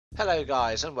Hello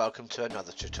guys, and welcome to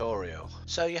another tutorial.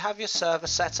 So you have your server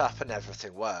set up and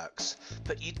everything works,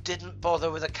 but you didn't bother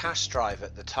with a cache drive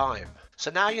at the time. So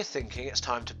now you're thinking it's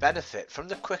time to benefit from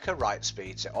the quicker write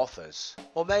speeds it offers.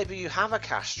 Or maybe you have a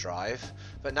cache drive,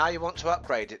 but now you want to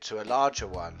upgrade it to a larger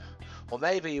one. Or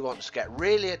maybe you want to get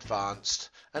really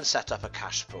advanced and set up a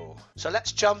cache pool. So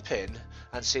let's jump in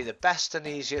and see the best and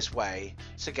easiest way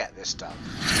to get this done.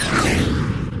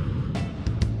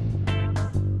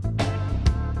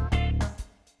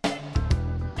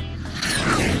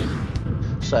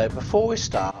 So before we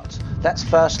start, let's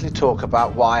firstly talk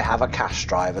about why have a cache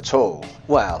drive at all.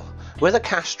 Well, with a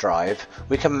cache drive,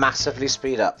 we can massively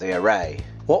speed up the array.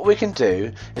 What we can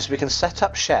do is we can set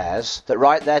up shares that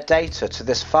write their data to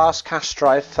this fast cache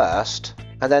drive first,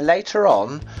 and then later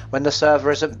on, when the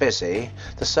server isn't busy,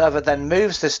 the server then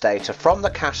moves this data from the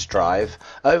cache drive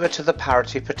over to the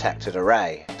parity protected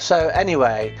array. So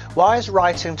anyway, why is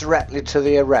writing directly to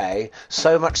the array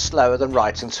so much slower than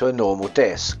writing to a normal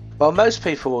disk? Well, most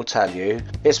people will tell you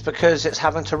it's because it's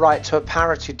having to write to a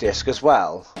parity disk as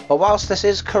well. But whilst this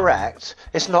is correct,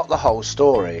 it's not the whole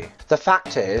story. The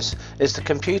fact is the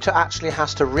computer actually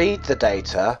has to read the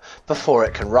data before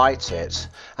it can write it,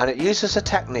 and it uses a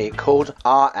technique called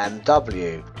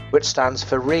RMW, which stands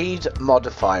for Read,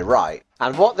 Modify, Write.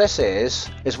 And what this is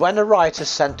when a write is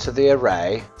sent to the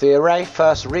array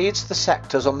first reads the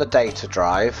sectors on the data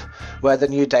drive where the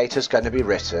new data is going to be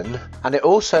written, and it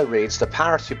also reads the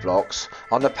parity blocks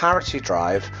on the parity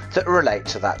drive that relate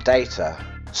to that data.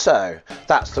 So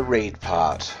that's the read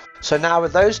part. So now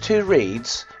with those two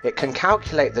reads, it can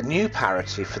calculate the new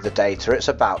parity for the data it's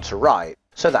about to write.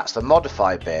 So that's the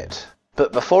modify bit.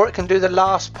 But before it can do the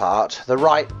last part, the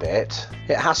write bit,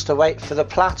 it has to wait for the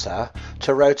platter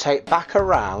to rotate back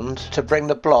around to bring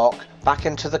the block back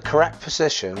into the correct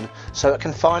position so it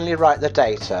can finally write the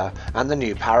data and the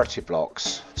new parity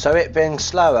blocks. So it being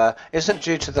slower isn't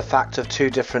due to the fact of two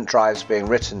different drives being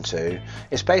written to,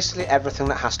 it's basically everything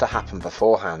that has to happen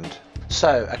beforehand.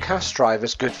 So a cache drive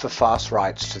is good for fast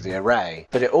writes to the array,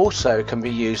 but it also can be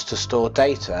used to store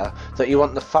data that you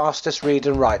want the fastest read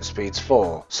and write speeds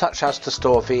for, such as to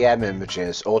store VM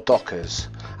images or Dockers,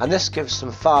 and this gives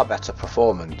them far better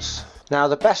performance. Now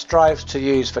the best drives to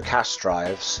use for cache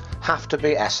drives have to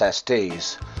be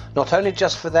SSDs, not only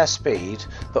just for their speed,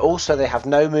 but also they have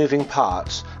no moving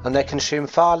parts and they consume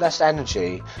far less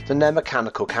energy than their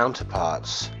mechanical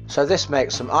counterparts. So this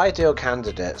makes them ideal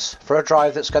candidates for a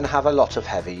drive that's going to have a lot of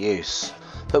heavy use.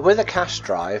 But with a cache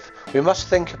drive, we must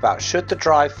think about, should the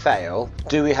drive fail,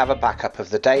 do we have a backup of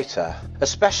the data?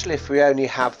 Especially if we only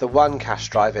have the one cache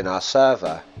drive in our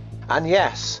server. And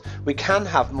yes, we can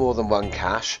have more than one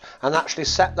cache and actually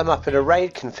set them up in a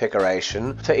RAID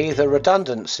configuration for either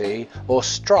redundancy or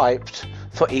striped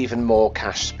for even more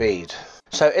cache speed.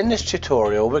 So in this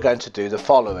tutorial we're going to do the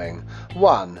following.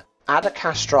 1. Add a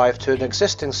cache drive to an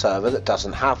existing server that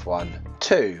doesn't have one.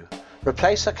 2.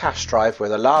 Replace a cache drive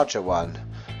with a larger one.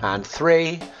 And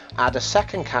 3. Add a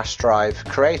second cache drive,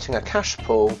 creating a cache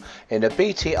pool in a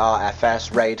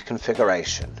BTRFS RAID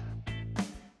configuration.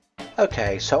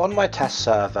 Okay, so on my test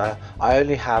server I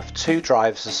only have two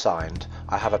drives assigned.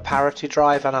 I have a parity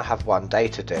drive and I have one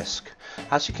data disk.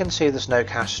 As you can see, there's no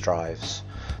cache drives,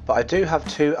 but I do have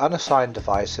two unassigned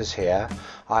devices here.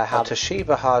 I have a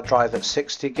Toshiba hard drive at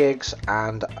 60 gigs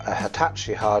and a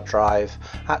Hitachi hard drive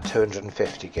at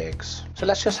 250 gigs. So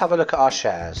let's just have a look at our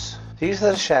shares. These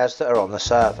are the shares that are on the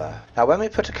server. Now when we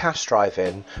put a cache drive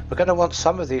in, we're going to want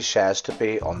some of these shares to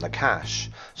be on the cache.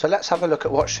 So let's have a look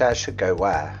at what shares should go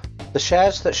where. The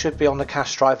shares that should be on the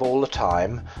cache drive all the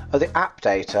time are the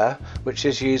appdata, which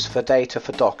is used for data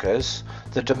for Dockers,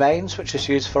 the domains, which is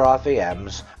used for our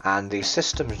VMs, and the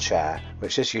system share,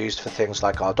 which is used for things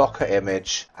like our Docker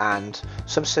image and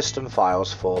some system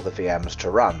files for the VMs to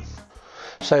run.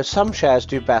 So some shares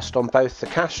do best on both the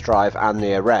cache drive and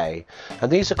the array,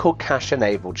 and these are called cache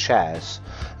enabled shares.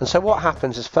 And so what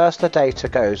happens is first the data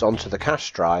goes onto the cache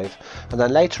drive, and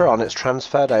then later on it's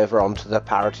transferred over onto the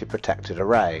parity protected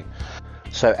array.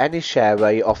 So any share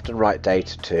where you often write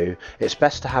data to, it's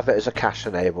best to have it as a cache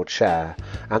enabled share,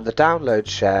 and the download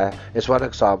share is one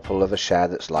example of a share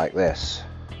that's like this.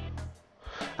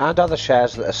 And other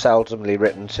shares that are seldomly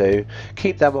written to,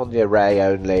 keep them on the array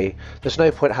only. There's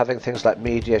no point having things like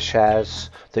media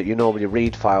shares that you normally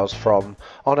read files from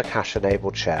on a cache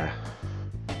enabled share.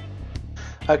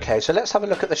 Okay, so let's have a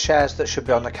look at the shares that should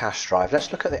be on the cache drive.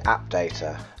 Let's look at the app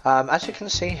data. As you can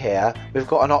see here, we've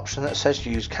got an option that says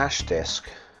use cache disk.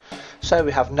 So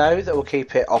we have no, that will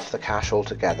keep it off the cache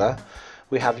altogether.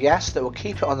 We have yes, that will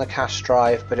keep it on the cache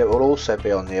drive, but it will also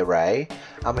be on the array.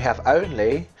 And we have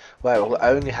only, where it will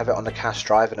only have it on the cache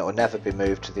drive and it will never be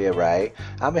moved to the array,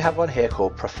 and we have one here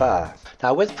called prefer.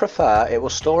 Now with prefer, it will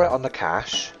store it on the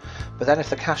cache, but then if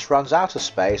the cache runs out of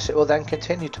space, it will then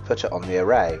continue to put it on the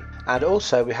array. And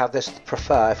also we have this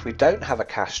prefer if we don't have a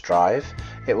cache drive,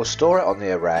 it will store it on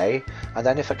the array, and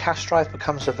then if a cache drive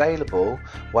becomes available,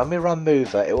 when we run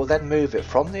mover, it will then move it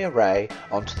from the array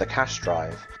onto the cache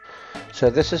drive. So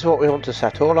this is what we want to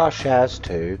set all our shares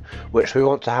to, which we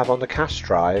want to have on the cache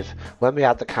drive when we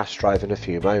add the cache drive in a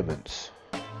few moments.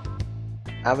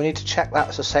 And we need to check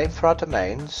that's the same for our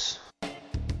domains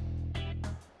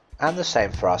and the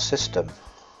same for our system.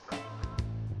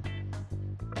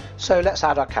 So let's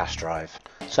add our cache drive.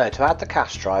 So to add the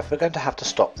cache drive, we're going to have to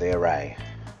stop the array.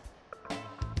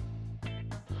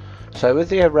 So with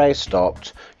the array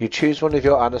stopped, you choose one of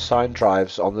your unassigned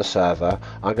drives on the server.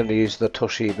 I'm going to use the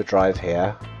Toshiba drive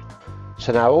here.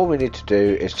 So now all we need to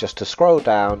do is just to scroll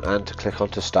down and to click on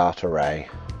to start array.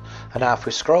 And now if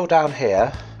we scroll down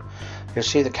here, you'll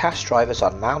see the cache drive is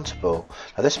unmountable.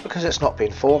 Now this is because it's not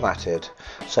been formatted.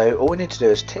 So all we need to do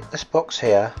is tick this box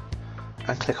here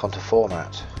and click on to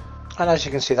format. And as you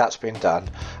can see, that's been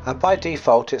done. And by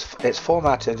default, it's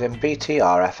formatted in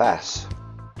BTRFS.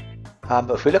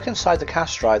 But if we look inside the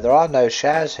cache drive, there are no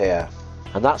shares here,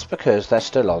 and that's because they're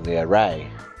still on the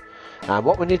array. And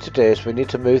what we need to do is we need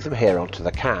to move them here onto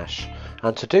the cache,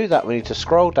 and to do that we need to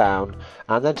scroll down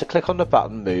and then to click on the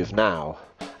button Move Now,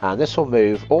 and this will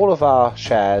move all of our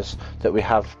shares that we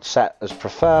have set as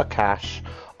prefer cache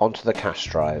onto the cache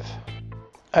drive.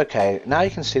 Okay, now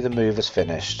you can see the move is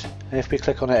finished, and if we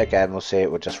click on it again, we'll see it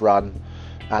will just run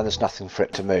and there's nothing for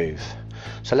it to move.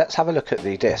 So let's have a look at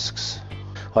the disks.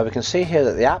 Well, we can see here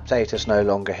that the app data is no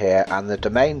longer here and the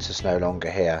domains is no longer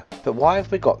here. But why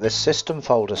have we got this system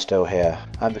folder still here?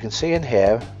 And we can see in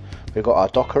here we've got our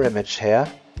Docker image here,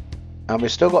 and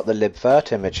we've still got the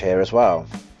libvirt image here as well.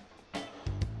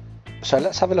 So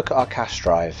let's have a look at our cache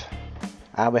drive.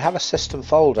 And we have a system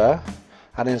folder,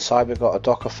 and inside we've got a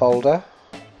Docker folder,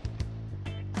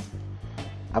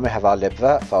 and we have our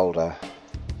libvirt folder.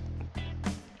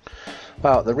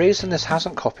 Well, the reason this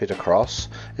hasn't copied across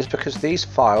is because these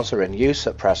files are in use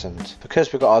at present,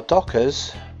 because we've got our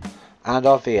Dockers and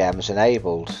our VMs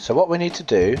enabled. So what we need to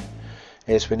do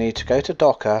is we need to go to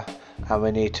Docker and we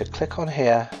need to click on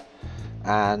here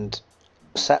and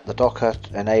set the Docker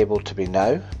enabled to be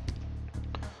no,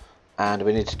 and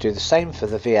we need to do the same for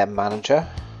the VM manager.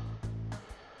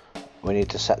 We need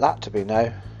to set that to be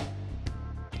no.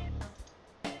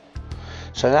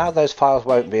 So now those files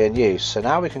won't be in use. So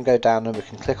now we can go down and we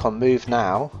can click on Move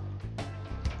Now,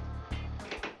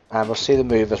 and we'll see the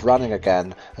movers running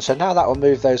again. And so now that will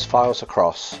move those files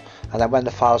across, and then when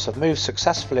the files have moved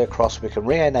successfully across, we can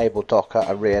re-enable Docker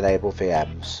and re-enable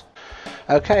VMs.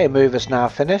 Okay, mover's now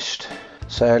finished.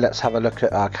 So let's have a look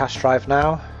at our cache drive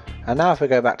now. And now if we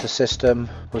go back to system,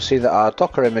 we'll see that our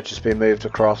Docker image has been moved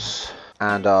across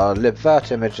and our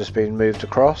libvirt image has been moved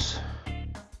across.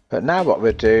 But now what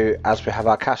we'll do, as we have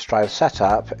our cache drive set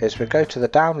up, is we'll go to the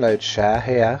download share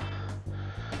here,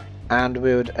 and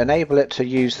we would enable it to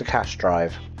use the cache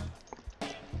drive.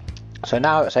 So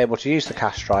now it's able to use the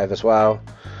cache drive as well,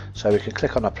 so we can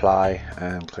click on apply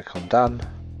and click on done.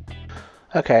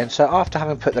 Okay, and so after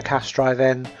having put the cache drive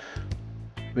in,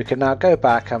 we can now go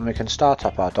back and we can start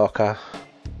up our Docker.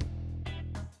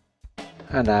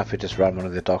 And now if we just run one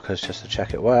of the Dockers just to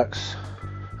check it works,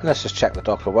 and let's just check the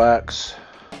Docker works.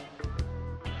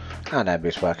 And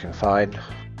everything's working fine.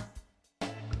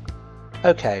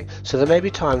 Okay, so there may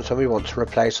be times when we want to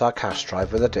replace our cache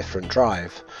drive with a different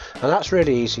drive, and that's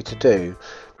really easy to do,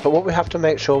 but what we have to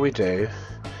make sure we do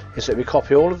is that we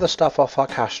copy all of the stuff off our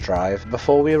cache drive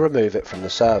before we remove it from the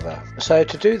server. So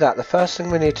to do that, the first thing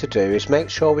we need to do is make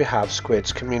sure we have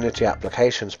Squid's Community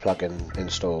Applications plugin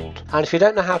installed. And if you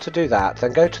don't know how to do that,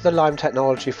 then go to the Lime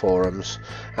Technology forums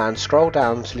and scroll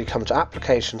down until you come to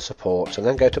Application Support and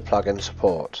then go to Plugin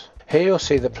Support. Here you'll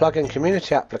see the plugin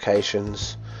Community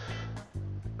Applications.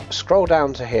 Scroll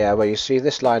down to here where you see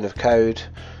this line of code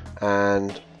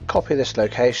and copy this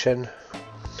location,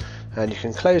 and you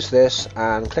can close this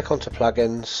and click onto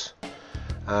plugins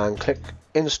and click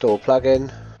install plugin,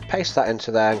 paste that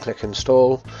into there and click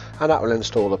install, and that will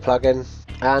install the plugin.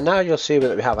 And now you'll see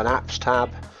that we have an apps tab.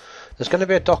 There's going to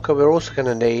be a Docker we're also going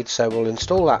to need, so we'll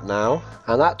install that now,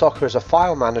 and that Docker is a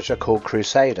file manager called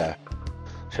Krusader.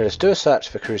 So let's do a search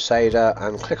for Krusader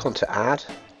and click on to add.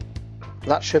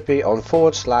 That should be on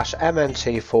 /mnt/,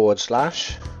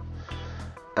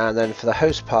 and then for the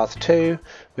host path 2,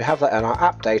 we have that in our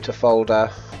appdata folder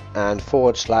and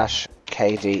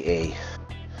 /KDE,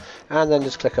 and then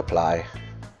just click apply.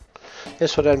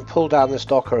 This will then pull down this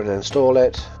Docker and install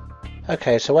it.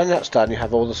 Okay, so when that's done you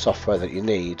have all the software that you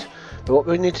need, but what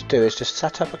we need to do is just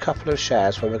set up a couple of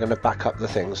shares where we're going to back up the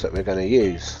things that we're going to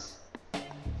use.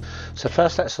 So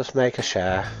first let's just make a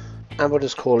share and we'll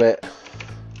just call it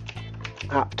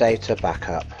appdata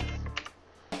backup,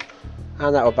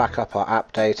 and that will back up our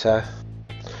app data,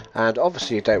 and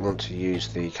obviously you don't want to use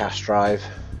the cache drive.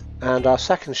 And our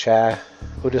second share,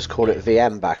 we'll just call it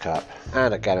VM backup,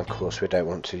 and again of course we don't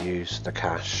want to use the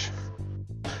cache.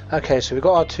 Okay, so we've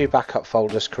got our two backup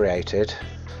folders created.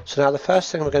 So now the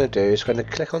first thing we're going to do is we're going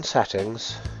to click on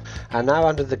settings, and now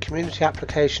under the community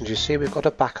applications you see we've got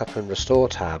a backup and restore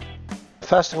tab. The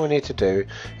first thing we need to do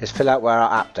is fill out where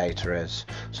our app data is.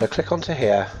 So click onto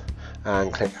here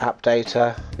and click app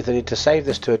data. We then need to save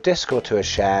this to a disk or to a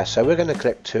share, so we're going to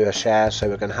click to a share, so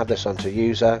we're going to have this onto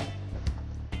user.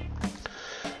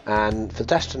 And for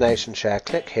destination share,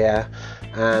 click here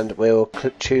and we'll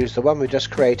choose the one we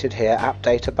just created here, app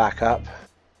data backup.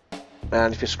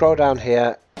 And if you scroll down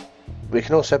here, we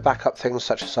can also back up things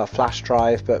such as our flash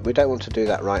drive, but we don't want to do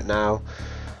that right now.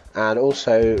 And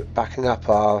also backing up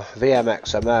our VM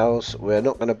XMLs, we're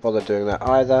not going to bother doing that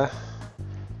either.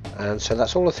 And so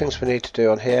that's all the things we need to do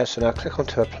on here. So now click on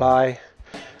to apply,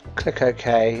 click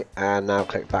OK, and now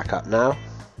click backup now.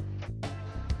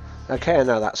 Okay, and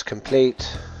now that's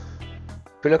complete.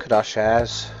 If we look at our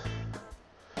shares,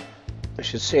 we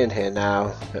should see in here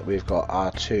now that we've got our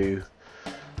two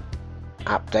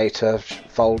app data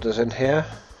folders in here.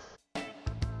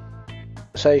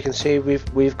 So you can see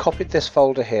we've copied this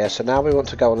folder here, so now we want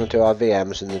to go on and do our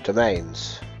VMs and the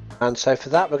domains. And so for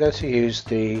that we're going to use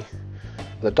the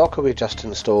Docker we just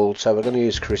installed, so we're going to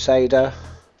use Crusader.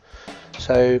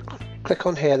 So click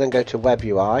on here, then go to Web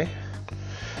UI,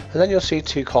 and then you'll see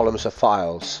two columns of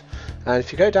files. And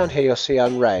if you go down here you'll see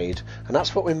unRAID, and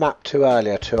that's what we mapped to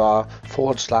earlier to our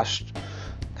 /MNT/.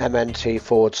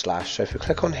 So if we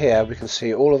click on here we can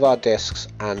see all of our disks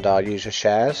and our user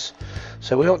shares.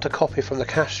 So we want to copy from the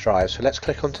cache drive, so let's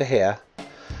click onto here,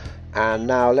 and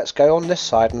now let's go on this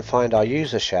side and find our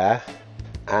user share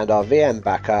and our VM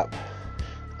backup.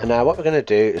 And now what we're going to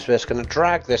do is we're just going to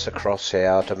drag this across here,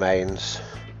 our domains,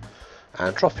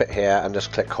 and drop it here and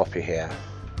just click copy here.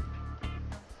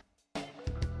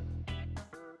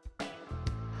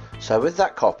 So with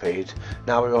that copied,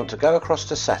 now we want to go across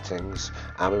to settings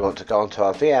and we want to go onto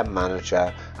our VM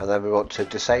manager, and then we want to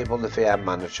disable the VM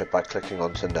manager by clicking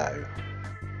onto no.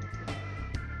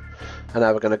 And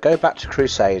now we're going to go back to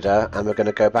Crusader and we're going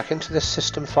to go back into this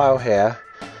system file here.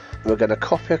 We're going to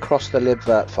copy across the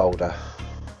libvirt folder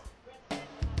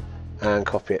and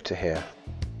copy it to here.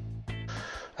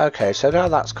 Okay, so now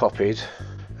that's copied,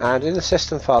 and in the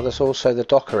system file there's also the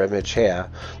Docker image here,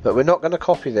 but we're not going to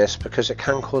copy this because it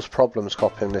can cause problems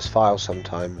copying this file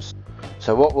sometimes.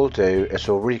 So what we'll do is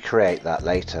we'll recreate that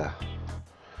later.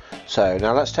 So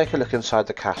now let's take a look inside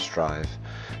the cache drive.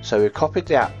 So we've copied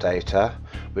the app data,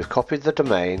 we've copied the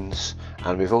domains,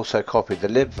 and we've also copied the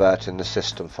libvirt in the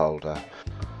system folder.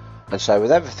 And so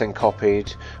with everything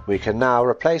copied, we can now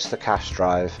replace the cache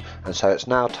drive, and so it's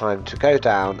now time to go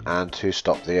down and to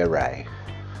stop the array.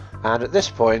 And at this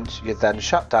point you then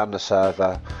shut down the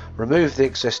server, remove the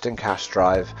existing cache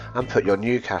drive and put your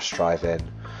new cache drive in.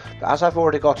 But as I've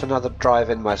already got another drive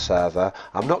in my server,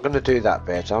 I'm not going to do that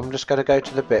bit. I'm just going to go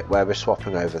to the bit where we're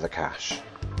swapping over the cache.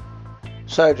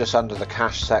 So just under the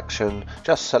cache section,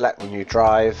 just select the new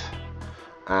drive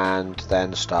and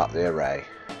then start the array.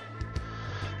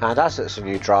 And as it's a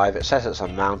new drive, it says it's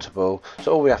unmountable,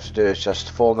 so all we have to do is just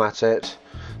format it.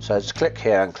 So just click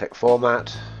here and click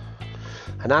format.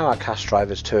 And now our cache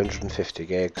drive is 250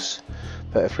 gigs.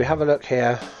 But if we have a look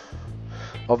here,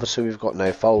 obviously we've got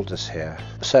no folders here.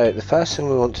 So the first thing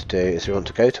we want to do is we want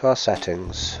to go to our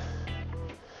settings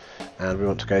and we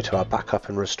want to go to our backup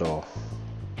and restore.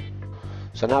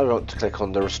 So now we want to click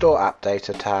on the restore app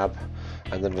data tab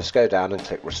and then just go down and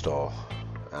click restore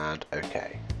and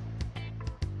OK.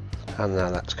 And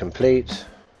now that's complete.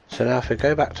 So now if we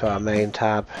go back to our main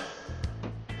tab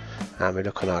and we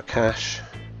look on our cache,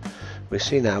 we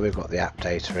see now we've got the app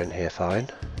data in here fine.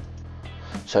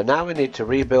 So now we need to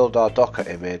rebuild our Docker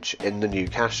image in the new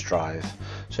cache drive.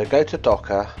 So go to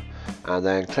Docker and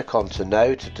then click on to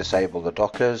no to disable the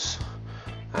Dockers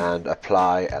and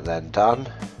apply and then done.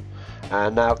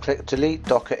 And now click delete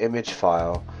Docker image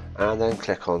file and then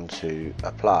click on to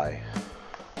apply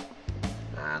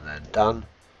and then done.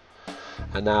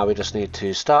 And now we just need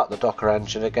to start the Docker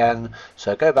engine again.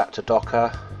 So go back to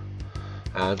Docker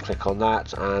and click on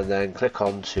that and then click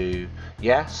on to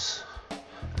yes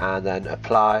and then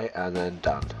apply and then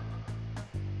done.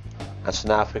 And so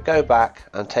now if we go back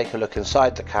and take a look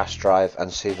inside the cache drive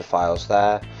and see the files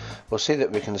there, we'll see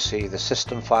that we can see the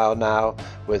system file now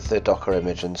with the Docker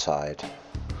image inside.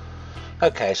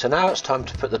 Okay, so now it's time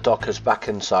to put the Dockers back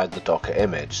inside the Docker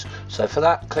image. So for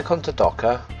that, click onto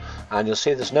Docker, and you'll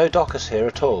see there's no Dockers here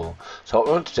at all. So what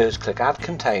we want to do is click Add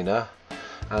Container,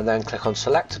 and then click on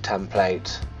Select a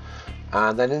Template,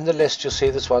 and then in the list you'll see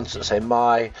there's ones that say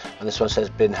My, and this one says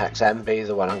bin hex MB,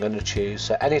 the one I'm going to choose.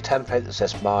 So any template that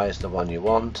says My is the one you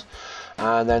want.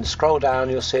 And then scroll down,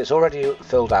 you'll see it's already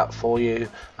filled out for you,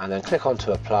 and then click on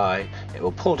to Apply. It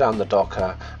will pull down the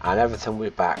Docker, and everything will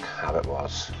be back how it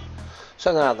was.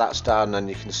 So now that's done, and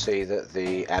you can see that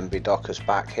the MB Docker's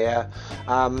back here.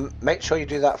 Make sure you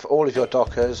do that for all of your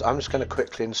Dockers. I'm just going to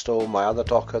quickly install my other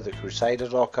Docker, the Crusader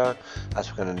Docker, as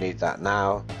we're going to need that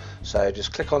now. So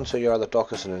just click onto your other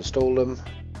Dockers and install them.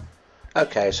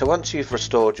 Okay, so once you've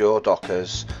restored your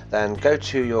Dockers, then go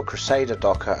to your Crusader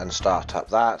Docker and start up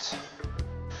that.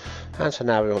 And so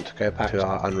now we want to go back to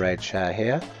our unRAID share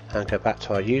here, and go back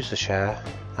to our user share.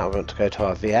 Now we want to go to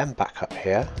our VM backup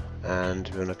here, and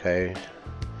we want to go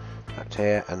back to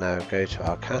here, and now go to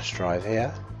our cache drive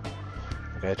here,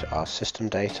 and go to our system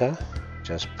data,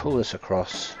 just pull this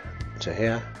across to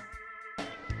here.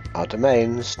 Our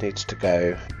domains needs to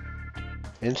go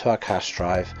into our cache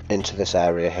drive, into this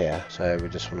area here, so we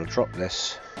just want to drop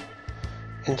this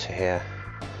into here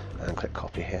and click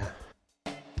copy here.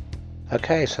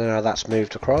 Okay, so now that's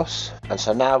moved across, and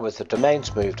so now with the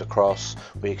domains moved across,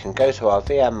 we can go to our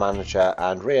VM manager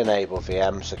and re-enable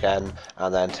VMs again,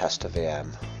 and then test a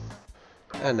VM.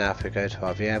 And now if we go to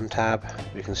our VM tab,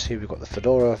 we can see we've got the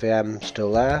Fedora VM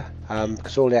still there,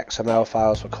 because all the XML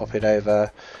files were copied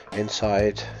over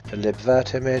inside the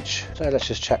libvirt image. So let's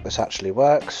just check this actually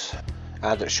works.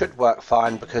 And it should work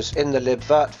fine, because in the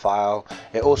libvirt file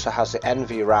it also has the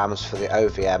NVRAMs for the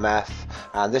OVMF,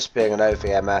 and this being an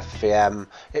OVMF VM,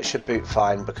 it should boot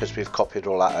fine because we've copied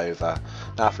all that over.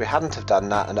 Now if we hadn't have done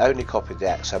that and only copied the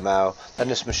XML, then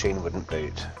this machine wouldn't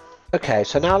boot. Okay,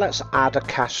 so now let's add a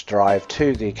cache drive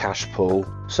to the cache pool.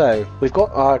 So we've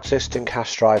got our existing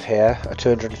cache drive here, a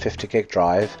 250 gig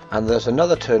drive, and there's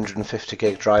another 250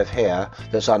 gig drive here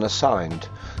that's unassigned.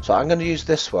 So I'm going to use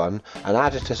this one and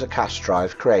add it as a cache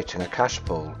drive, creating a cache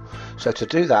pool. So to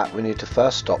do that, we need to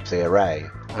first stop the array.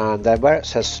 And then where it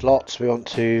says slots, we want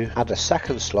to add a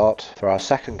second slot for our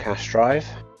second cache drive.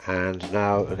 And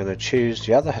now we're going to choose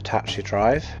the other Hitachi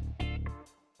drive.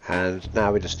 And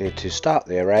now we just need to start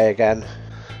the array again.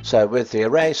 So with the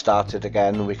array started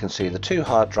again, we can see the two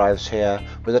hard drives here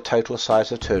with a total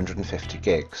size of 250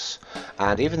 gigs.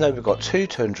 And even though we've got two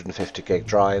 250 gig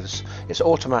drives, it's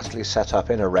automatically set up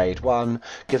in a RAID 1,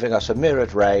 giving us a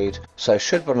mirrored RAID, so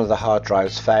should one of the hard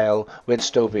drives fail, we'd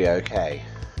still be okay.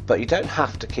 But you don't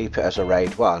have to keep it as a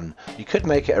RAID 1. You could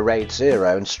make it a RAID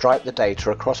 0 and stripe the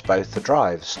data across both the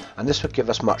drives, and this would give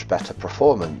us much better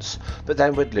performance, but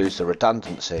then we'd lose the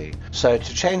redundancy. So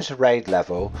to change the RAID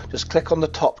level, just click on the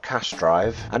top cache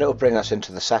drive and it will bring us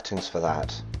into the settings for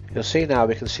that. You'll see now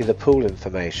we can see the pool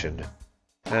information,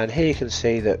 and here you can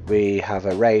see that we have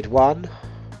a RAID 1,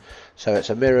 so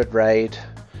it's a mirrored RAID,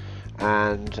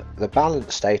 and the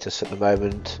balance status at the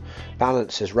moment,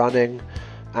 balance is running,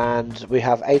 and we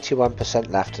have 81%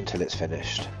 left until it's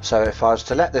finished. So if I was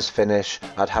to let this finish,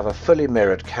 I'd have a fully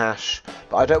mirrored cache,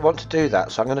 but I don't want to do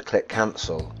that, so I'm going to click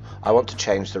cancel. I want to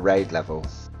change the RAID level.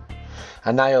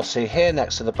 And now you'll see here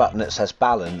next to the button that says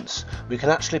balance, we can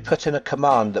actually put in a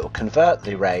command that will convert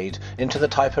the RAID into the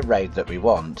type of RAID that we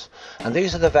want. And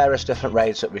these are the various different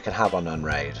RAIDs that we can have on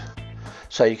unRAID.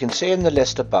 So you can see in the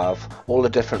list above all the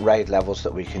different RAID levels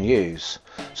that we can use.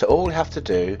 So all we have to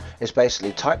do is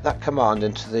basically type that command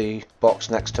into the box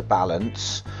next to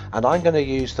balance, and I'm going to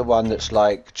use the one that's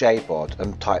like JBOD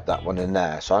and type that one in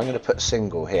there. So I'm going to put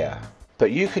single here.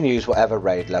 But you can use whatever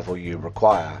RAID level you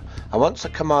require. And once the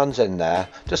command's in there,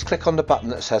 just click on the button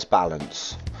that says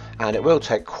balance. And it will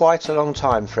take quite a long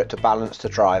time for it to balance the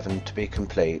drive and to be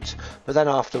complete, but then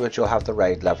afterwards you'll have the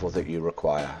RAID level that you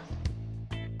require.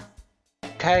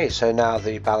 Okay, so now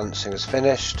the balancing is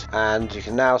finished, and you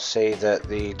can now see that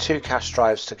the two cache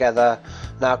drives together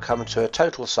now come to a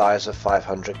total size of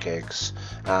 500 gigs.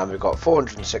 We've got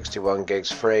 461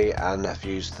 gigs free and have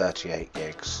used 38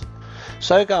 gigs.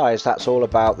 So guys, that's all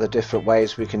about the different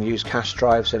ways we can use cache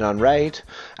drives in unRAID,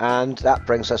 and that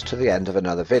brings us to the end of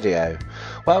another video.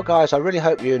 Well guys, I really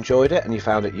hope you enjoyed it and you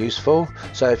found it useful.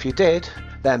 So if you did,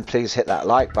 then please hit that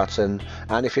like button,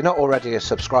 and if you're not already a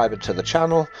subscriber to the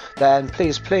channel, then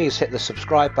please hit the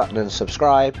subscribe button and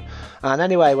subscribe. And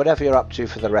anyway, whatever you're up to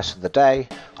for the rest of the day,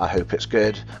 I hope it's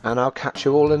good, and I'll catch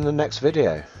you all in the next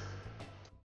video.